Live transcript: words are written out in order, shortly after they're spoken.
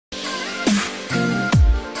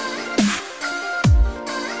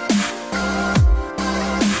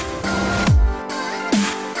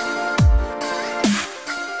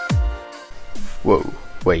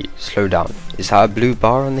Wait, slow down. Is that a blue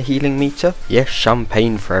bar on the healing meter? Yes,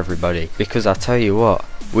 champagne for everybody. Because I tell you what,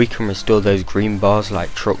 we can restore those green bars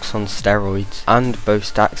like trucks on steroids, and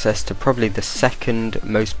boast access to probably the second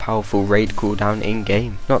most powerful raid cooldown in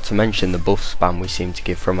game. Not to mention the buff spam we seem to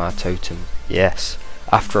give from our totems. Yes,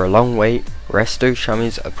 after a long wait, Resto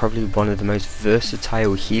Shamans are probably one of the most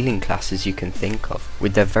versatile healing classes you can think of.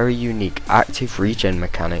 With their very unique active regen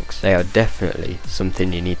mechanics, they are definitely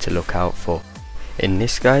something you need to look out for. In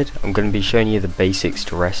this guide, I'm going to be showing you the basics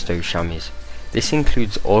to Resto Shamans. This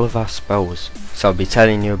includes all of our spells, so I'll be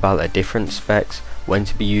telling you about their different specs, when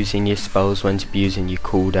to be using your spells, when to be using your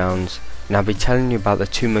cooldowns, and I'll be telling you about the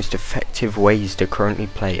two most effective ways to currently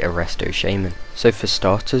play a Resto Shaman. So for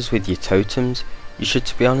starters, with your totems, you should,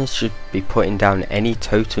 to be honest, should be putting down any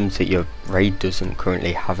totems that your raid doesn't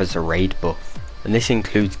currently have as a raid buff, and this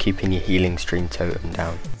includes keeping your healing stream totem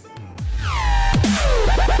down.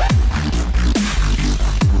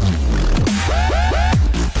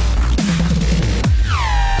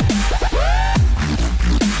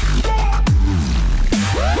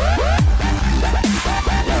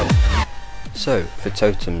 So, for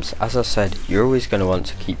totems, as I said, you're always going to want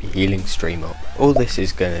to keep your healing stream up. All this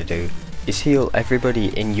is going to do is heal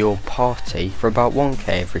everybody in your party for about 1k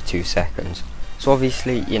every 2 seconds. So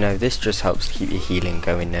obviously, you know, this just helps to keep your healing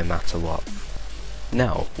going no matter what.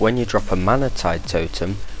 Now, when you drop a Mana Tide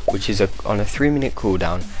totem, which is on a 3-minute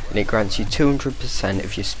cooldown, and it grants you 200%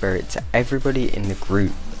 of your spirit to everybody in the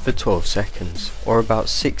group for 12 seconds, or about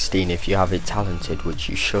 16 if you have it talented, which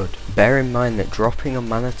you should. Bear in mind that dropping a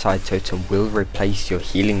Mana Tide totem will replace your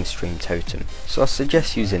healing stream totem, so I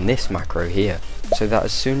suggest using this macro here, so that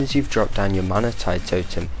as soon as you've dropped down your Mana Tide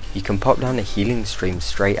totem, you can pop down a healing stream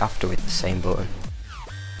straight after with the same button.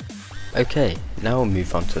 Okay, now we'll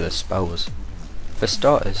move on to the spells. For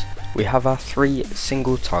starters, we have our 3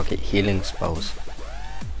 single target healing spells: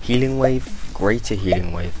 Healing Wave, Greater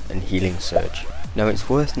Healing Wave, and Healing Surge. Now it's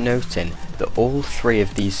worth noting that all 3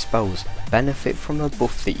 of these spells benefit from a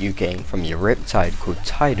buff that you gain from your Riptide called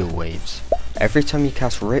Tidal Waves. Every time you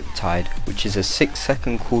cast Riptide, which is a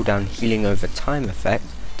 6-second cooldown healing over time effect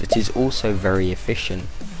that is also very efficient,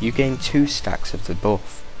 you gain 2 stacks of the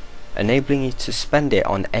buff, enabling you to spend it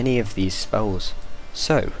on any of these spells.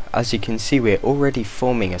 So, as you can see, we're already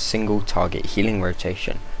forming a single target healing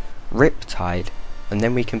rotation, Riptide, and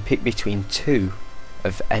then we can pick between 2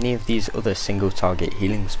 of any of these other single target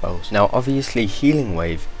healing spells. Now obviously Healing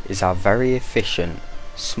Wave is our very efficient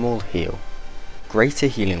small heal. Greater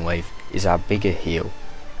Healing Wave is our bigger heal.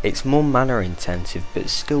 It's more mana intensive but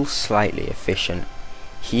still slightly efficient.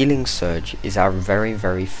 Healing Surge is our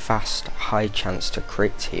very fast, high chance to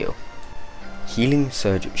crit heal. Healing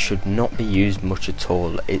Surge should not be used much at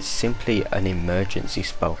all. It's simply an emergency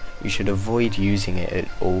spell. You should avoid using it at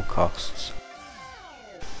all costs.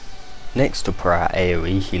 Next up are our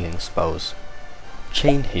AoE healing spells,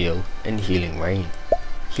 Chain Heal and Healing Rain.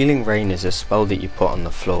 Healing Rain is a spell that you put on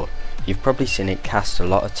the floor. You've probably seen it cast a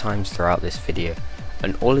lot of times throughout this video,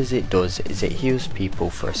 and all it does is it heals people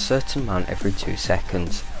for a certain amount every 2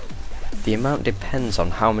 seconds. The amount depends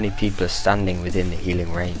on how many people are standing within the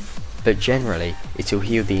Healing Rain, but generally it will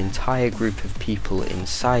heal the entire group of people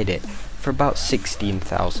inside it for about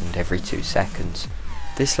 16,000 every 2 seconds.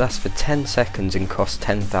 This lasts for 10 seconds and costs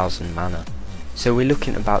 10,000 mana, so we're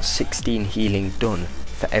looking at about 16 healing done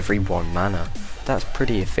for every 1 mana. That's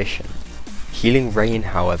pretty efficient. Healing Rain,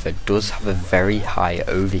 however, does have a very high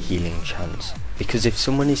overhealing chance, because if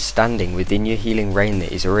someone is standing within your Healing Rain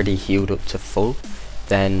that is already healed up to full,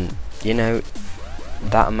 then, you know,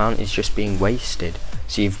 that amount is just being wasted.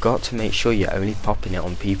 So you've got to make sure you're only popping it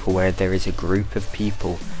on people where there is a group of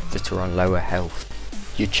people that are on lower health.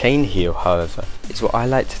 Your Chain Heal, however, is what I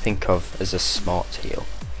like to think of as a smart heal.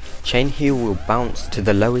 Chain Heal will bounce to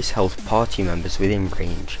the lowest health party members within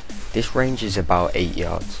range. This range is about 8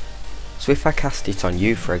 yards. So if I cast it on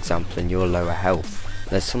you, for example, and you're lower health,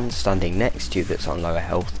 and there's someone standing next to you that's on lower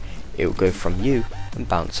health, it will go from you and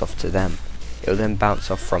bounce off to them. It will then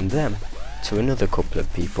bounce off from them to another couple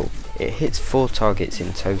of people. It hits 4 targets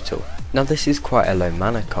in total. Now this is quite a low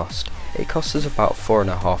mana cost. It costs us about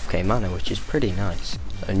 4.5k mana, which is pretty nice,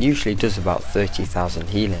 and usually does about 30,000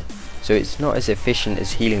 healing. So it's not as efficient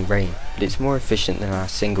as Healing Rain, but it's more efficient than our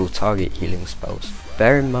single target healing spells.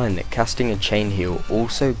 Bear in mind that casting a Chain Heal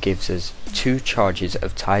also gives us 2 charges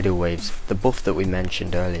of Tidal Waves, the buff that we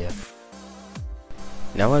mentioned earlier.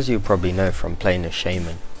 Now, as you probably know from playing a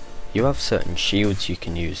Shaman, you have certain shields you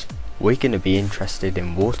can use. We're going to be interested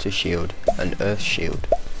in Water Shield and Earth Shield.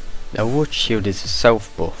 Now Water Shield is a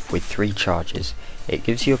self buff with 3 charges. It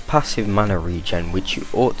gives you a passive mana regen which you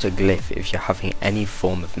ought to glyph if you're having any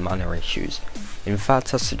form of mana issues. In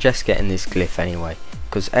fact, I suggest getting this glyph anyway,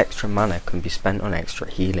 because extra mana can be spent on extra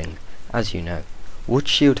healing, as you know. Wood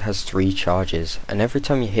Shield has 3 charges, and every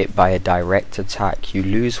time you're hit by a direct attack you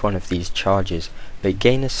lose one of these charges, but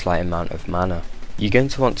gain a slight amount of mana. You're going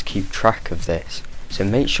to want to keep track of this, so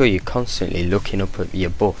make sure you're constantly looking up at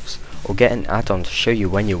your buffs, or get an add-on to show you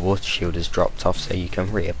when your Wood Shield has dropped off so you can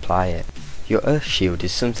reapply it. Your Earth Shield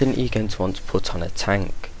is something that you're going to want to put on a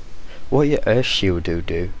tank. What your Earth Shield will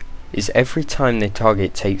do is every time the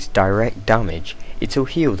target takes direct damage, it will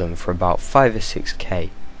heal them for about 5 or 6k.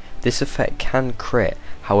 This effect can crit,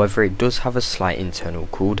 however it does have a slight internal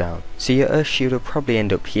cooldown, so your Earth Shield will probably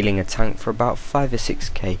end up healing a tank for about 5 or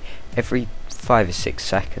 6k every 5 or 6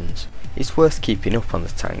 seconds. It's worth keeping up on the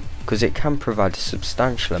tank, because it can provide a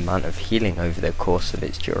substantial amount of healing over the course of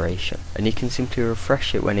its duration, and you can simply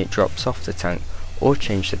refresh it when it drops off the tank, or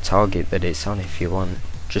change the target that it's on if you want.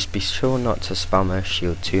 Just be sure not to spam Earth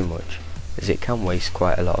Shield too much, as it can waste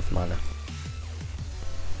quite a lot of mana.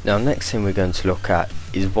 Now next thing we're going to look at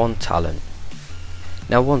is one talent.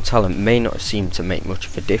 Now one talent may not seem to make much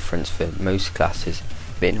of a difference for most classes,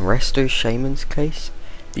 but in Resto Shaman's case,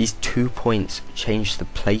 these 2 points change the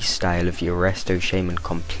playstyle of your Resto Shaman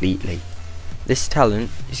completely. This talent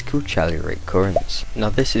is called Chaleric Currents. Now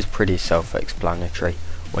this is pretty self-explanatory.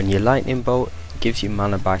 When you Lightning Bolt, it gives you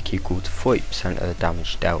mana back equal to 40% of the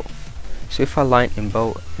damage dealt. So if I Lightning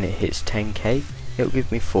Bolt and it hits 10k, it will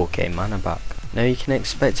give me 4k mana back. Now you can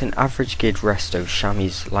expect an average geared Resto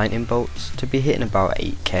Shammy's Lightning Bolts to be hitting about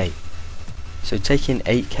 8k. So taking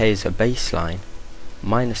 8k as a baseline,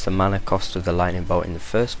 minus the mana cost of the Lightning Bolt in the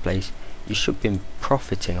first place, you should be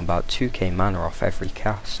profiting about 2k mana off every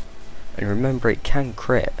cast. And remember, it can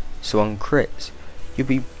crit, so on crits you'll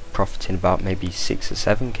be profiting about maybe 6 or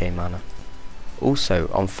 7k mana. Also,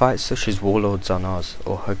 on fights such as Warlords on Oz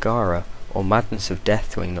or Hagara or Madness of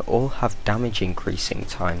Deathwing that all have damage increasing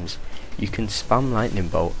times, you can spam Lightning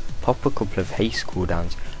Bolt, pop a couple of haste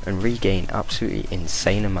cooldowns and regain absolutely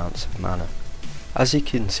insane amounts of mana. As you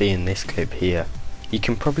can see in this clip here, you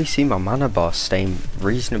can probably see my mana bar staying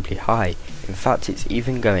reasonably high, in fact it's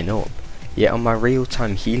even going up, yet on my real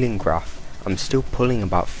time healing graph I'm still pulling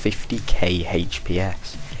about 50k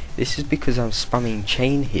HPS. This is because I'm spamming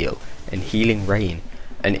Chain Heal and Healing Rain,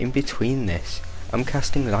 and in between this I'm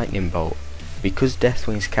casting Lightning Bolt. Because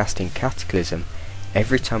Deathwing's casting Cataclysm,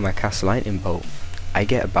 every time I cast Lightning Bolt I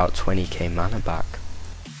get about 20k mana back.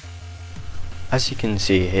 As you can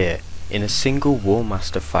see here, in a single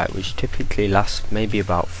Warmaster fight which typically lasts maybe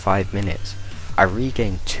about 5 minutes, I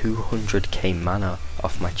regain 200k mana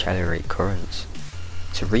off my Chaleric Currents.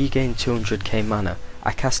 To regain 200k mana,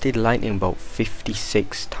 I casted Lightning Bolt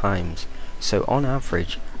 56 times, so on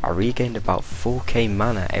average I regained about 4k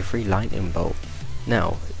mana every Lightning Bolt.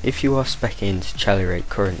 Now, if you are speccing into Chaleric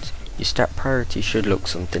Currents, your stat priority should look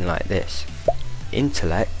something like this: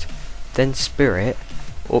 Intellect, then Spirit,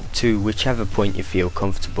 up to whichever point you feel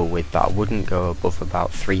comfortable with, but I wouldn't go above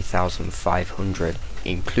about 3500,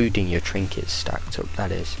 including your trinkets stacked up,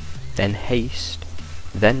 that is. Then Haste,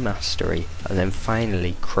 then Mastery, and then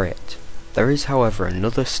finally Crit. There is however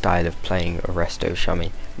another style of playing a Resto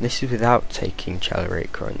Shaman, and this is without taking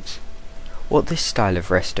Chaleric Currents. What this style of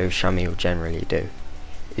Resto Shaman will generally do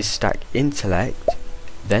is stack Intellect,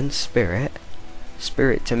 then Spirit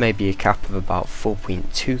to maybe a cap of about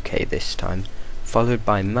 4.2k this time, followed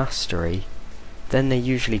by Mastery, then they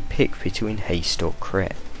usually pick between Haste or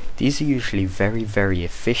Crit. These are usually very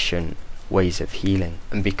efficient ways of healing,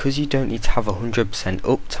 and because you don't need to have 100%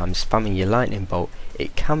 uptime spamming your Lightning Bolt,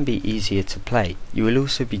 it can be easier to play. You will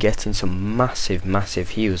also be getting some massive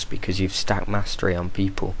heals because you've stacked Mastery on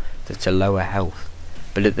people that are lower health,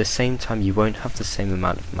 but at the same time you won't have the same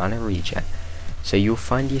amount of mana regen, so you'll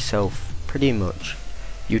find yourself pretty much,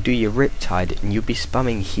 you'll do your Riptide and you'll be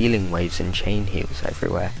spamming Healing Waves and Chain Heals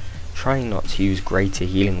everywhere, trying not to use Greater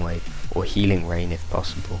Healing Wave or Healing Rain if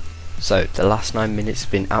possible. So the last 9 minutes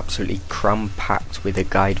have been absolutely cram-packed with a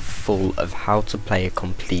guide full of how to play a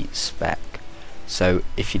complete spec. So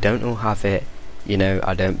if you don't all have it, you know,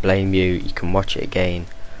 I don't blame you, you can watch it again,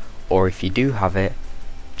 or if you do have it,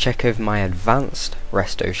 check over my advanced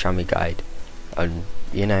Resto Shaman guide, and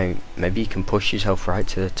you know, maybe you can push yourself right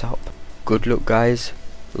to the top. Good luck guys,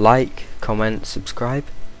 like, comment, subscribe,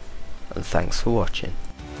 and thanks for watching.